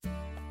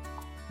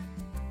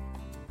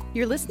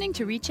You're listening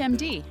to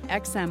ReachMD,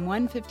 XM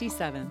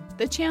 157,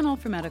 the channel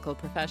for medical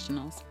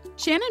professionals.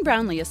 Shannon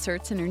Brownlee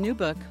asserts in her new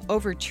book,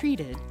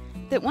 Overtreated,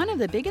 that one of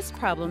the biggest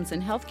problems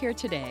in healthcare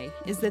today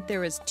is that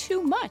there is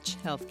too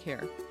much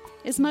healthcare.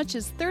 As much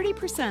as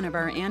 30% of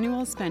our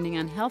annual spending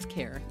on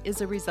healthcare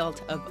is a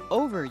result of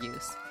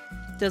overuse.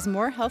 Does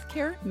more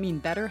healthcare mean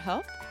better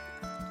health?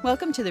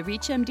 Welcome to the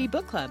ReachMD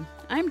Book Club.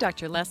 I'm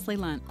Dr. Leslie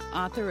Lunt,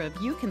 author of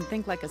You Can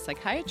Think Like a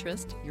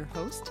Psychiatrist, your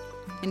host.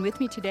 And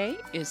with me today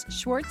is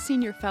Schwartz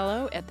Senior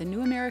Fellow at the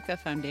New America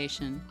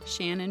Foundation,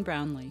 Shannon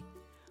Brownlee.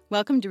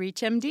 Welcome to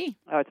ReachMD.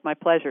 Oh, it's my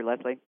pleasure,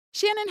 Leslie.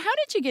 Shannon, how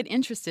did you get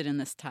interested in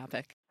this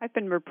topic? I've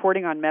been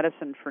reporting on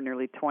medicine for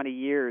nearly 20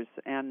 years,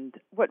 and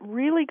what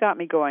really got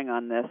me going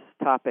on this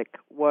topic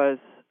was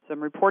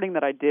some reporting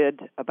that I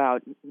did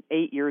about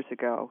 8 years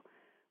ago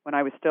when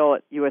I was still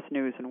at U.S.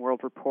 News and World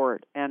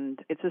Report. And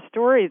it's a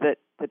story that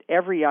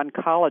every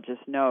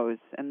oncologist knows,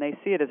 and they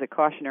see it as a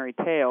cautionary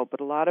tale, but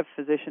a lot of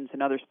physicians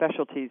in other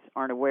specialties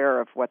aren't aware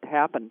of what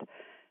happened.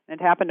 And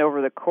it happened over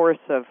the course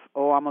of,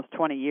 almost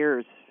 20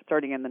 years,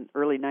 starting in the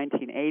early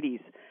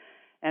 1980s.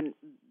 And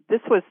this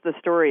was the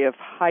story of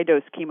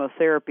high-dose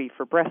chemotherapy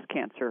for breast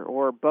cancer,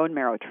 or bone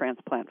marrow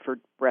transplant for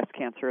breast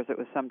cancer, as it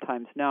was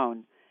sometimes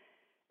known.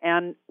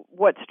 And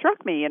what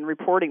struck me in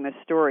reporting this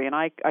story, and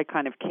I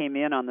kind of came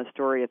in on the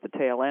story at the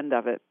tail end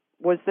of it,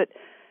 was that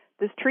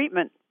this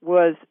treatment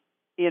was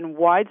in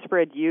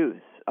widespread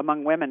use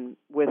among women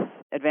with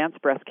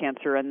advanced breast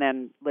cancer, and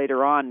then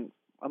later on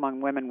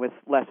among women with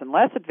less and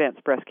less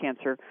advanced breast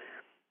cancer.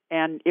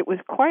 And it was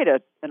quite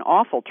an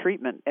awful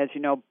treatment. As you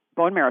know,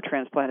 bone marrow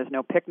transplant is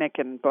no picnic,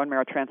 and bone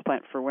marrow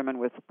transplant for women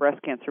with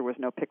breast cancer was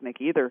no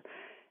picnic either.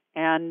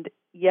 And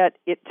yet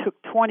it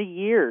took 20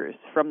 years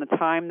from the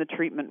time the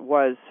treatment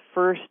was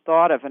first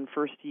thought of and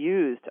first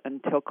used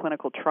until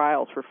clinical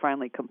trials were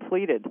finally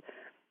completed.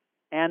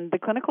 And the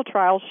clinical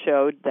trials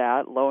showed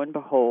that, lo and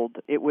behold,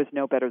 it was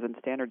no better than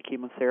standard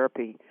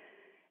chemotherapy.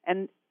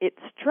 And it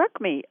struck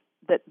me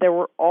that there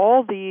were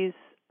all these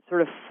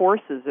sort of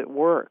forces at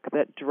work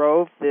that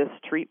drove this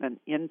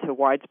treatment into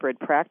widespread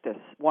practice.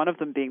 One of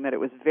them being that it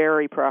was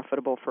very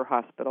profitable for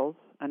hospitals.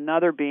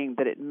 Another being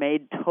that it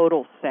made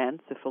total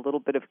sense. If a little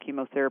bit of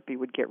chemotherapy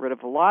would get rid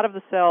of a lot of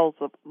the cells,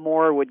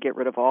 more would get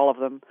rid of all of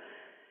them.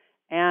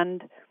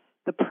 And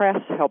the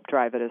press helped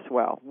drive it as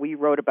well. We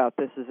wrote about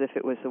this as if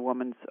it was a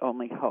woman's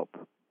only hope.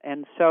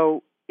 And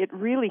so it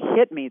really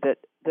hit me that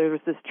there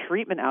was this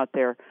treatment out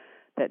there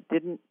that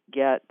didn't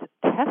get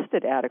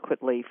tested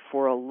adequately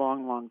for a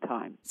long, long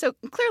time. So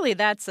clearly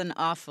that's an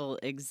awful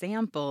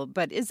example,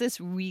 but is this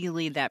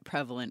really that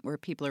prevalent where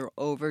people are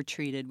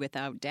overtreated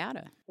without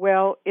data?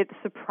 Well, it's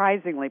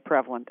surprisingly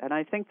prevalent, and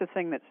I think the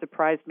thing that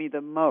surprised me the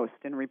most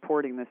in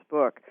reporting this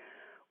book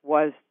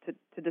was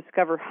to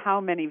discover how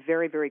many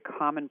very, very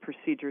common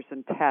procedures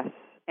and tests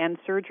and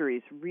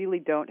surgeries really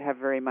don't have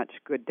very much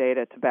good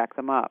data to back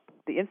them up.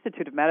 The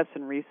Institute of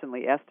Medicine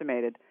recently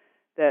estimated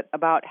that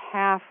about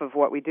half of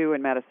what we do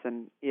in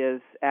medicine is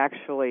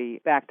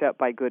actually backed up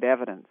by good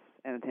evidence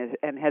and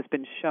has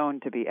been shown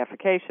to be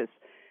efficacious.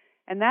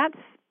 And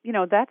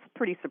that's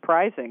pretty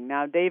surprising.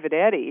 Now, David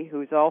Eddy,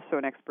 who's also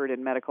an expert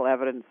in medical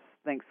evidence,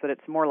 thinks that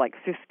it's more like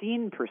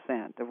 15%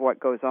 of what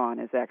goes on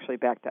is actually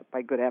backed up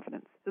by good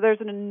evidence. So there's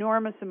an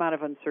enormous amount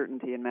of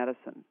uncertainty in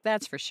medicine.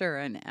 That's for sure.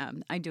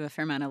 And I do a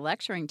fair amount of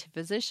lecturing to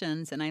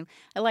physicians, and I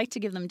like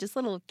to give them just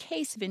little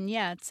case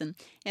vignettes. And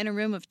in a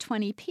room of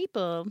 20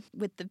 people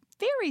with the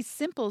very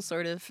simple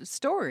sort of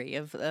story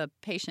of a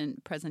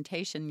patient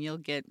presentation, you'll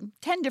get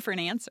 10 different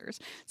answers.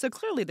 So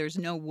clearly there's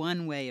no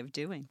one way of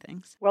doing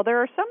things. Well, there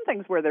are some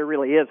things where there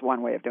really is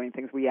one way of doing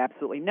things. We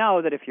absolutely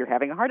know that if you're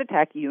having a heart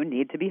attack, you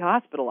need to be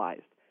hospitalized.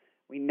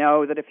 We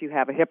know that if you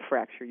have a hip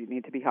fracture, you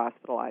need to be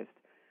hospitalized.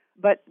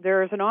 But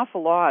there's an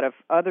awful lot of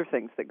other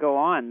things that go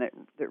on that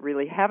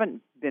really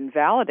haven't been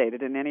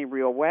validated in any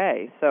real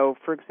way. So,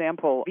 for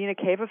example, vena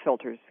cava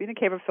filters. Vena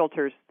cava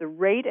filters, the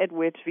rate at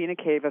which vena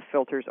cava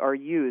filters are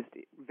used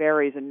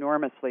varies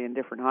enormously in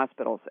different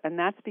hospitals. And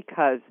that's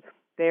because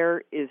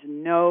there is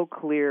no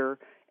clear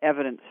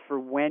evidence for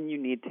when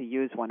you need to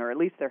use one, or at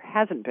least there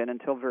hasn't been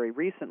until very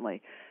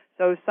recently.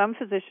 So some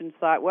physicians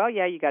thought, well,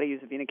 yeah, you got to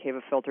use a vena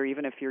cava filter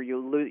even if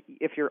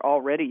you're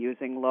already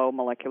using low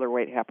molecular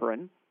weight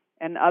heparin.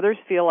 And others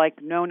feel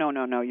like, no,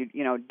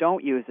 you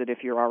don't use it if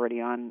you're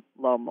already on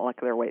low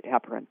molecular weight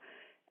heparin.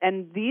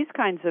 And these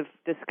kinds of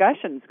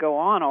discussions go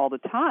on all the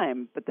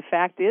time, but the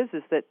fact is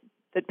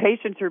that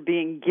patients are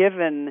being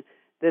given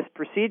this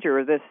procedure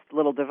or this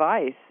little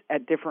device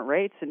at different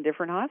rates in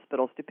different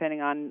hospitals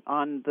depending on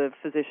the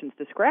physician's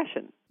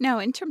discretion. Now,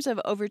 in terms of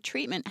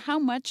overtreatment, how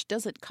much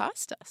does it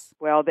cost us?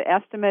 Well, the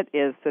estimate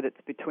is that it's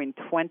between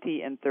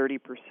 20 and 30%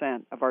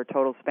 of our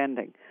total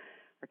spending.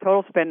 Our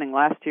total spending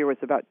last year was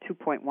about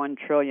 $2.1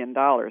 trillion.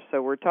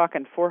 So we're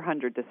talking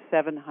 $400 to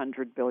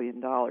 $700 billion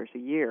a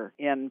year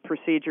in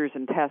procedures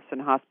and tests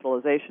and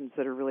hospitalizations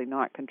that are really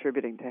not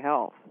contributing to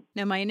health.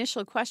 Now, my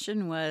initial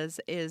question was,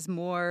 is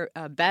more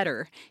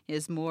better,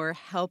 is more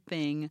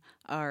helping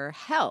our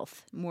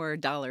health, more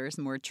dollars,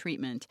 more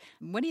treatment?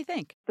 What do you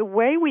think? The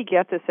way we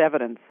get this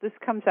evidence, this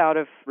comes out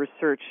of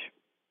research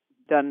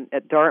done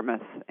at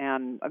Dartmouth,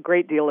 and a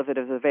great deal of it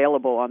is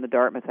available on the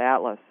Dartmouth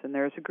Atlas. And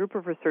there's a group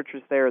of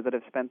researchers there that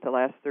have spent the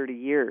last 30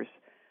 years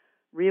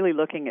really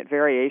looking at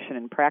variation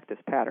in practice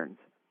patterns.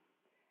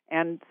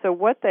 And so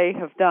what they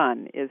have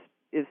done is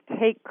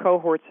take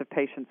cohorts of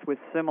patients with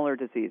similar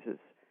diseases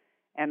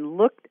and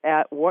looked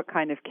at what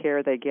kind of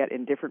care they get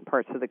in different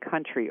parts of the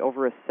country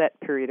over a set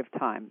period of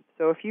time.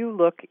 So if you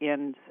look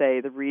in,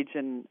 say, the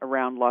region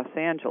around Los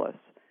Angeles,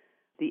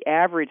 the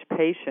average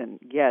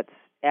patient gets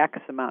X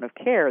amount of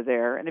care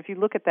there. And if you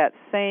look at that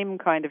same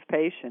kind of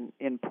patient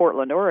in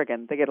Portland,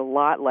 Oregon, they get a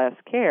lot less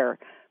care,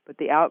 but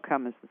the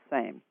outcome is the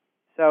same.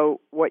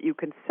 So what you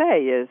can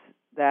say is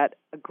that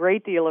a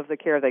great deal of the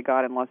care they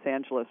got in Los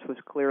Angeles was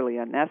clearly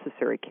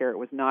unnecessary care. It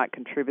was not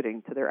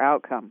contributing to their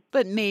outcome.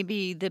 But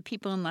maybe the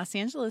people in Los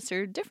Angeles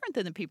are different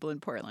than the people in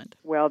Portland.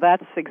 Well,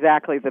 that's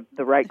exactly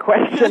the right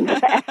question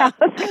to ask.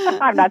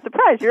 I'm not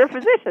surprised. You're a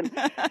physician.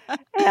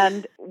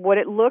 And what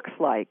it looks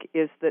like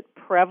is that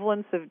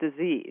prevalence of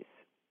disease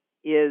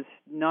is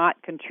not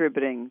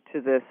contributing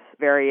to this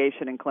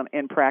variation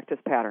in practice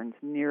patterns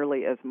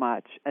nearly as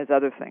much as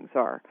other things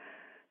are.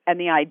 And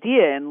the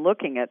idea in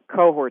looking at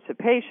cohorts of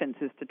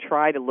patients is to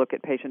try to look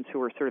at patients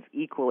who are sort of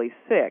equally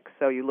sick.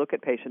 So you look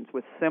at patients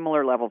with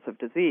similar levels of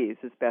disease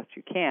as best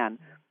you can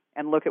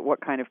and look at what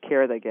kind of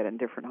care they get in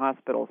different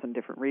hospitals in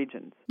different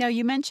regions. Now,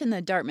 you mentioned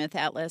the Dartmouth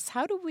Atlas.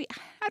 How do we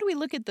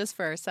look at this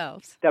for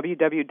ourselves?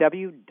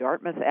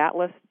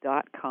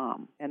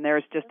 www.dartmouthatlas.com. And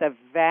there's just a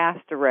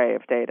vast array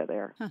of data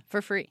there.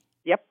 For free?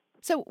 Yep.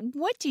 So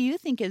what do you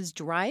think is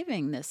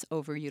driving this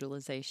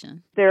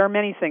overutilization? There are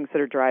many things that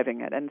are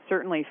driving it, and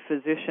certainly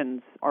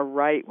physicians are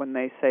right when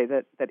they say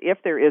that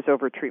if there is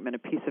overtreatment, a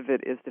piece of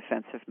it is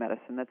defensive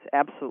medicine. That's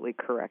absolutely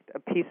correct. A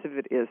piece of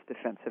it is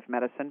defensive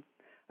medicine.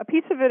 A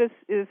piece of it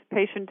is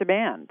patient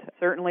demand.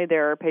 Certainly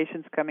there are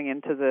patients coming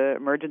into the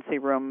emergency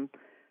room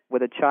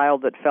with a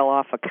child that fell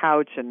off a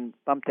couch and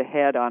bumped a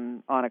head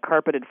on a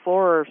carpeted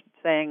floor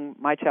saying,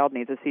 my child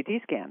needs a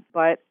CT scan.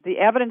 But the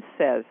evidence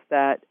says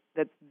that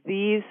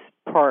these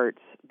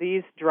parts,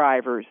 these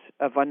drivers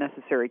of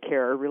unnecessary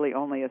care are really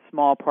only a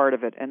small part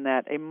of it, and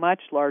that a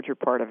much larger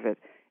part of it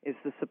is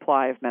the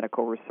supply of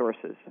medical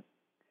resources,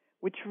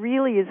 which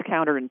really is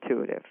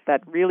counterintuitive.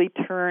 That really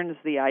turns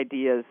the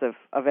ideas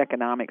of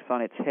economics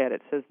on its head.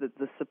 It says that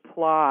the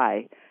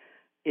supply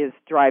is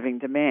driving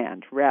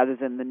demand rather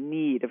than the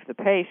need of the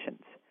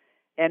patients.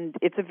 And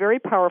it's a very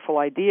powerful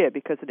idea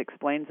because it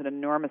explains an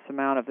enormous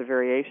amount of the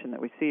variation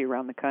that we see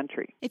around the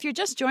country. If you're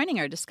just joining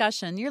our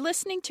discussion, you're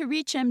listening to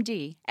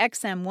ReachMD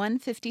XM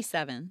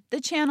 157,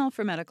 the channel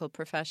for medical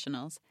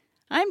professionals.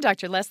 I'm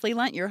Dr. Leslie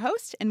Lunt, your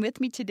host, and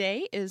with me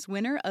today is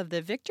winner of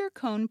the Victor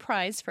Cohn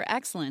Prize for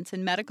Excellence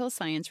in Medical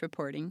Science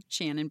Reporting,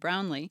 Shannon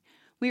Brownlee.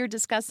 We are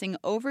discussing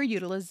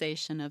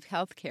overutilization of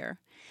healthcare.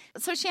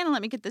 So, Shannon,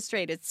 let me get this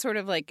straight. It's sort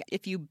of like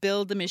if you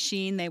build a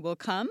machine, they will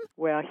come?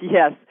 Well,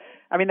 yes.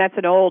 I mean, that's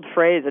an old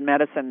phrase in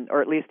medicine,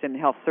 or at least in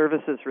health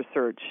services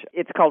research.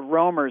 It's called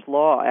Romer's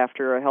Law,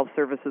 after a health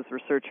services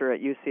researcher at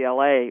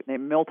UCLA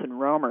named Milton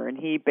Romer, and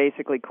he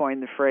basically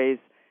coined the phrase,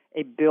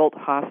 a built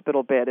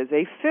hospital bed is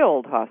a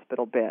filled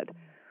hospital bed.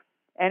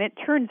 And it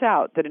turns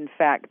out that, in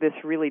fact, this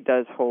really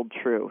does hold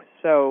true.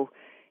 So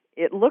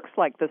it looks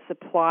like the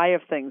supply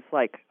of things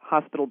like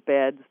hospital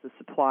beds, the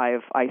supply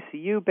of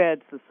ICU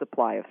beds, the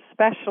supply of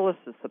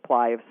specialists, the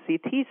supply of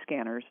CT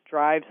scanners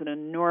drives an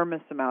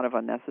enormous amount of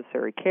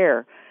unnecessary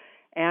care.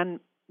 And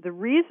the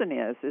reason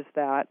is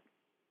that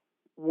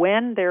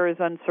when there is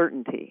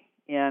uncertainty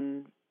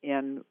in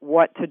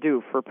what to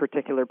do for a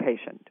particular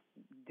patient,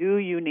 do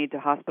you need to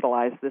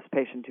hospitalize this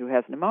patient who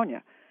has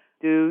pneumonia?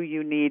 Do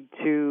you need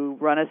to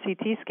run a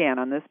CT scan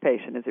on this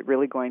patient? Is it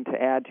really going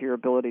to add to your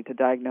ability to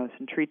diagnose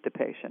and treat the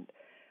patient?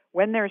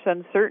 When there's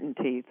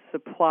uncertainty,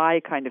 supply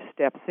kind of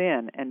steps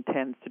in and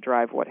tends to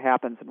drive what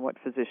happens and what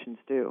physicians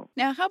do.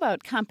 Now, how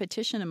about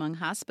competition among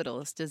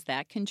hospitals? Does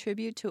that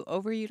contribute to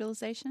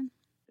overutilization?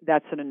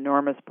 That's an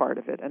enormous part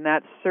of it, and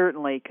that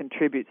certainly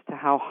contributes to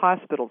how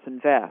hospitals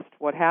invest.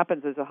 What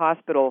happens is a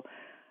hospital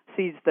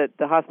sees that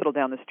the hospital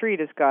down the street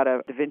has got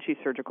a Da Vinci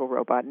surgical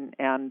robot,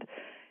 and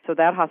so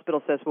that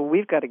hospital says, well,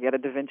 we've got to get a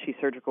Da Vinci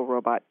surgical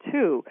robot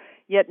too.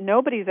 Yet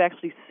nobody's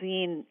actually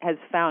has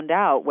found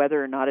out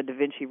whether or not a Da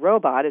Vinci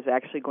robot is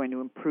actually going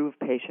to improve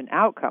patient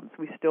outcomes.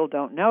 We still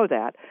don't know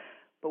that.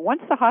 But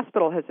once the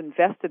hospital has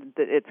invested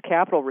its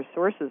capital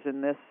resources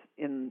in this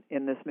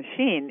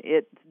machine,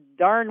 it's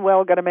darn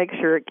well got to make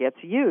sure it gets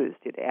used.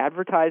 It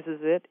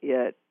advertises it.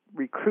 It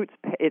recruits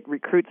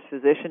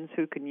physicians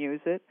who can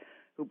use it,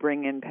 who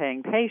bring in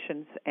paying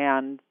patients,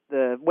 and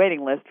the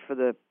waiting list for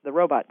the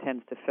robot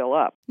tends to fill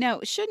up.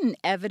 Now, shouldn't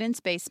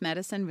evidence-based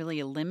medicine really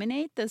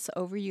eliminate this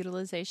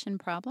overutilization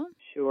problem?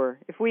 Sure.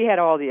 If we had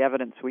all the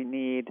evidence we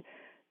need,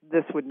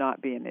 this would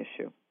not be an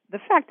issue. The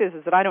fact is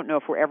that I don't know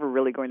if we're ever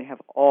really going to have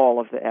all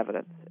of the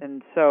evidence.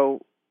 And so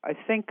I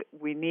think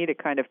we need a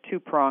kind of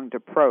two-pronged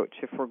approach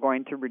if we're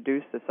going to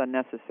reduce this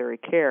unnecessary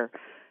care.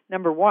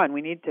 Number one,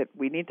 we need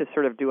to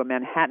sort of do a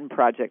Manhattan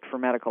Project for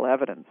medical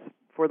evidence.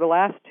 For the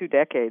last 2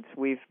 decades,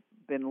 we've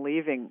been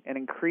leaving an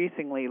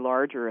increasingly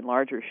larger and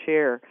larger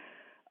share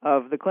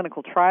of the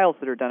clinical trials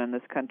that are done in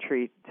this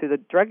country to the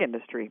drug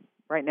industry.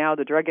 Right now,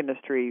 the drug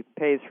industry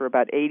pays for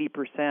about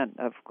 80%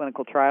 of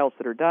clinical trials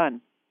that are done.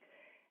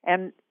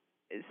 And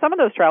some of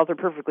those trials are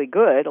perfectly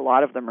good. A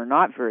lot of them are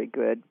not very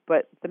good.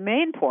 But the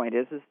main point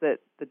is that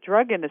the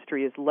drug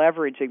industry is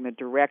leveraging the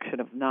direction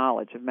of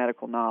knowledge, of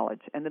medical knowledge.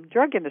 And the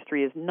drug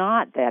industry is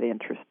not that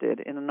interested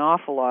in an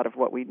awful lot of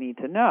what we need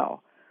to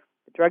know.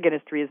 The drug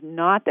industry is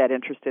not that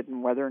interested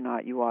in whether or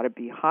not you ought to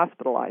be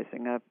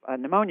hospitalizing a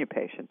pneumonia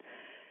patient.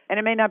 And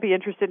it may not be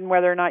interested in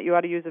whether or not you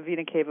ought to use a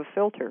vena cava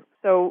filter.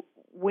 So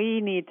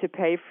we need to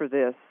pay for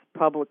this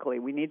publicly.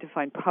 We need to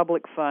find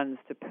public funds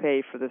to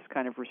pay for this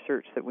kind of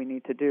research that we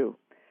need to do.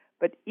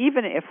 But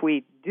even if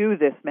we do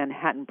this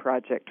Manhattan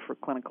Project for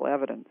clinical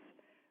evidence,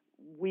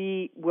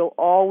 we will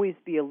always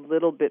be a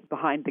little bit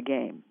behind the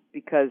game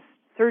because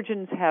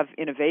surgeons have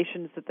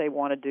innovations that they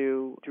want to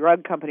do.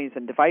 Drug companies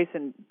and device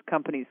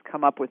companies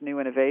come up with new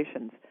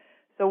innovations.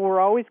 So we're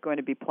always going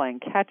to be playing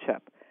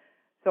catch-up.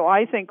 So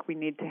I think we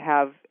need to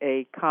have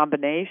a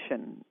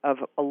combination of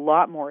a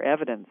lot more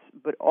evidence,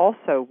 but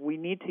also we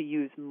need to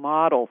use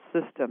model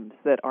systems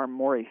that are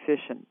more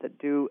efficient, that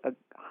do a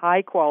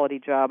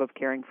high-quality job of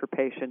caring for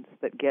patients,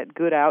 that get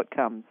good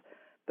outcomes,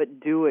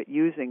 but do it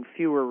using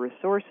fewer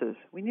resources.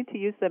 We need to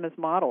use them as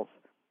models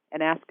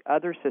and ask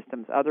other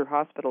systems, other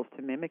hospitals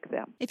to mimic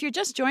them. If you're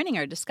just joining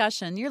our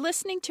discussion, you're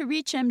listening to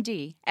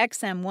ReachMD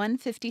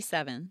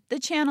XM157, the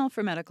channel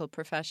for medical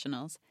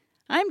professionals.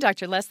 I'm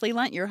Dr. Leslie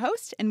Lunt, your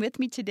host, and with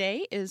me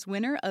today is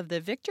winner of the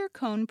Victor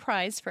Cohn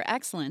Prize for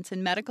Excellence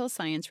in Medical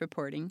Science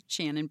Reporting,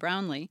 Shannon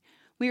Brownlee.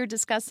 We are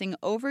discussing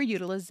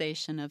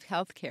overutilization of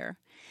healthcare.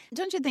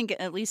 Don't you think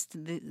at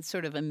least the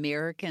sort of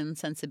American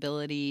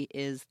sensibility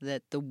is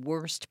that the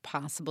worst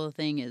possible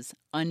thing is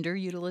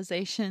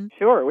underutilization?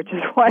 Sure, which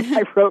is why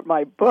I wrote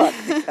my book,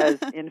 because,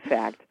 in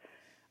fact,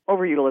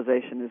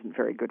 overutilization isn't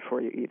very good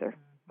for you either.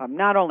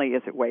 Not only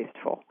is it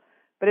wasteful,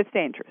 but it's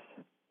dangerous.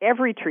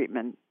 Every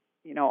treatment,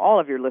 all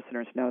of your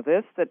listeners know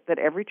this, that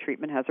every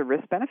treatment has a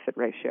risk-benefit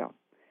ratio.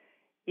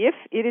 If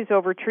it is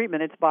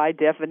over-treatment, it's by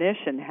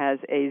definition has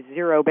a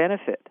zero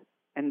benefit.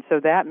 And so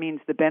that means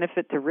the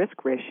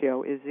benefit-to-risk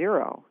ratio is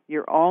zero.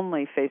 You're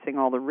only facing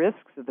all the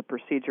risks of the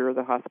procedure or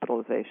the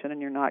hospitalization,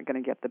 and you're not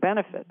going to get the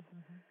benefits.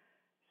 Mm-hmm.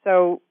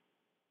 So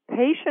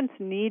patients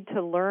need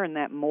to learn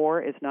that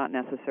more is not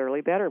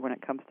necessarily better when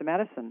it comes to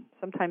medicine.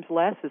 Sometimes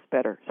less is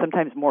better.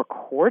 Sometimes more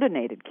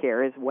coordinated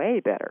care is way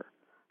better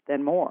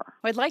than more.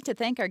 I'd like to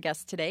thank our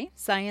guest today,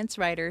 science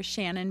writer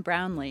Shannon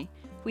Brownlee.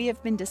 We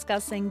have been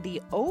discussing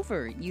the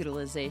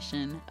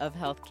overutilization of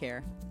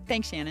healthcare.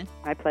 Thanks, Shannon.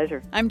 My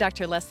pleasure. I'm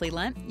Dr. Leslie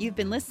Lunt. You've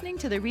been listening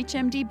to the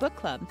ReachMD Book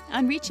Club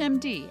on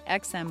ReachMD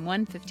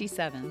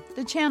XM157,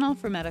 the channel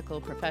for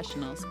medical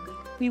professionals.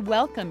 We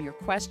welcome your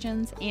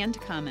questions and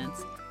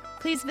comments.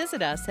 Please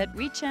visit us at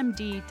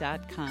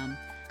reachmd.com.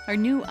 Our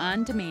new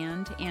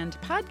on-demand and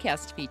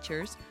podcast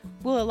features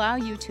will allow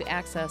you to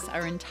access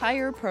our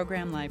entire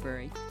program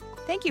library.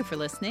 Thank you for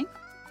listening.